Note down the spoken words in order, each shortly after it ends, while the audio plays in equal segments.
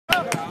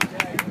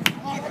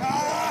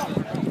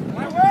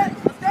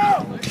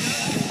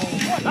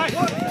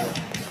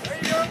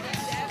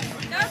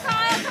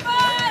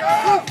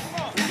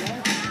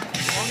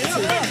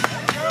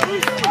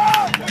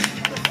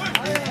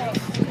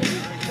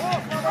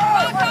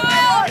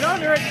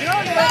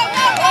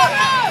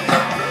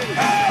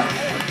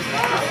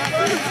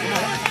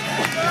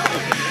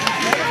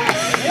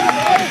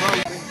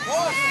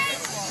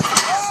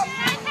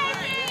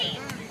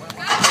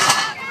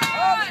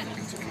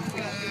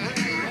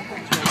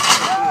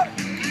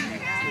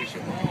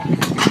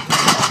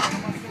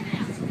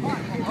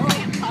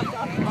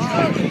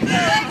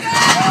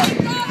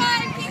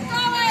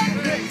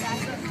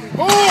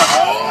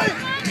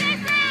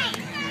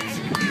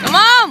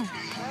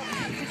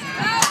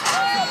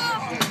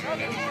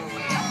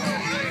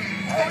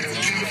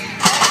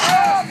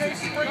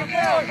Come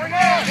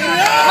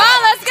on,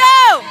 let's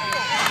go!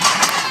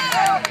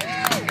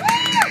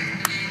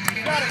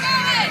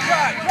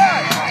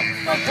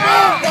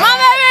 Come on,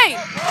 baby!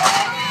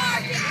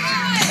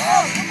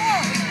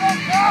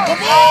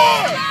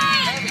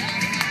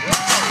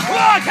 Come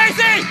on,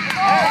 Casey!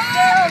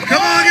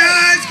 Come on,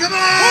 guys! Come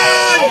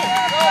on!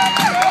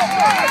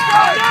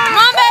 Come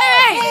on,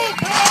 baby!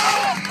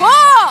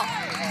 Cool!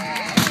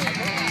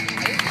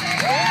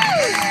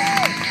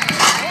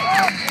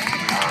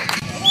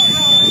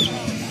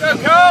 Go,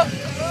 Carl!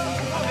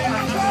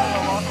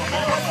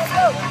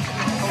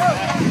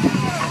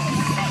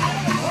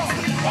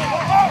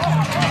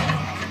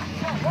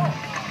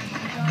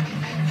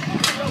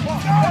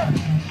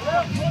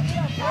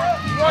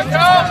 Come on,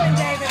 Carl!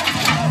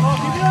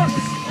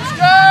 Let's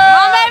go! Come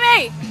on, baby!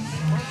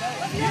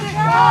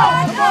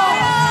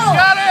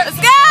 Got it! Let's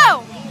go!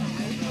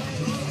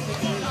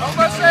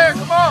 Almost there,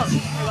 come on!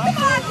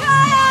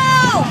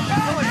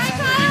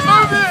 Keep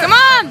moving! Come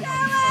on!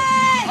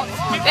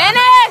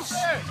 Finish!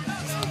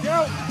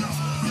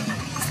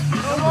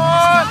 Come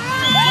on!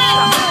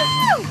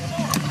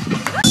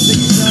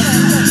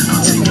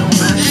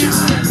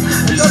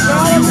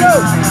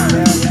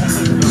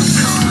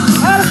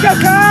 Let's go,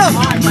 Kyle!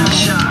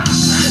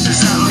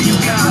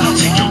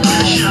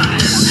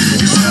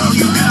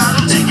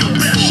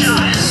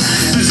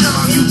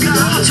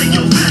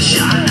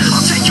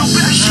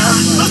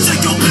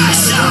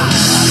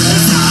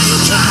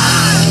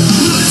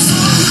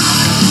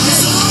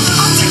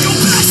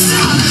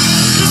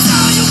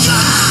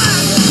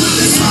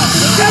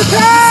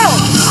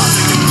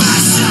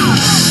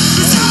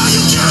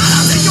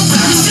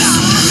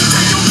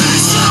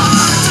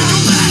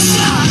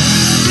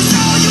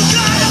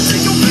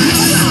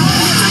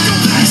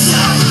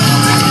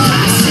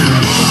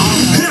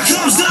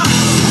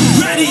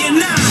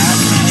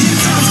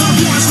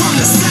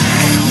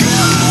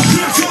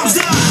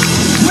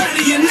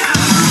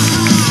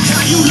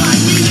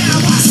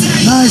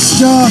 Nice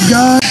job,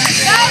 guys.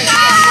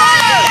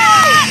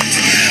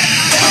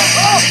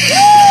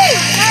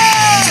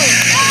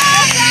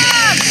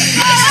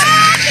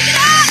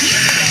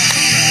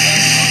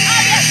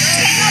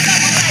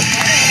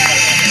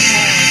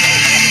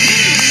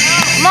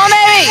 Come on,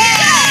 baby!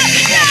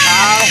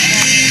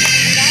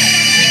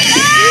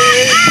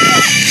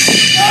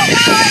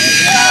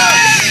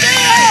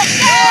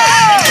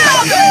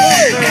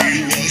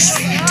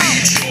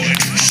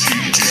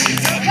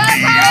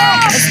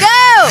 Let's go!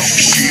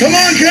 Come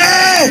on,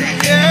 Carl!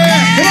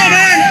 Yeah! Come on,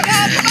 man!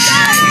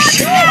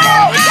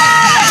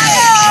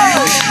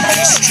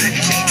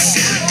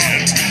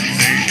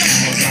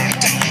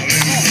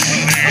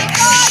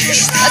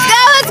 Let's go,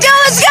 let's go,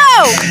 let's go!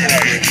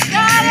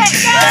 Got it,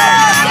 go!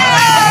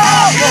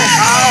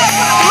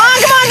 Come on,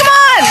 come on, come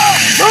on!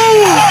 Come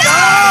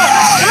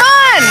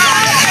on!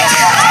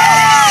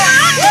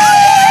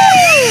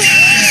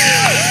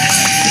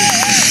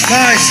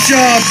 Nice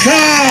job,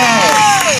 Carl!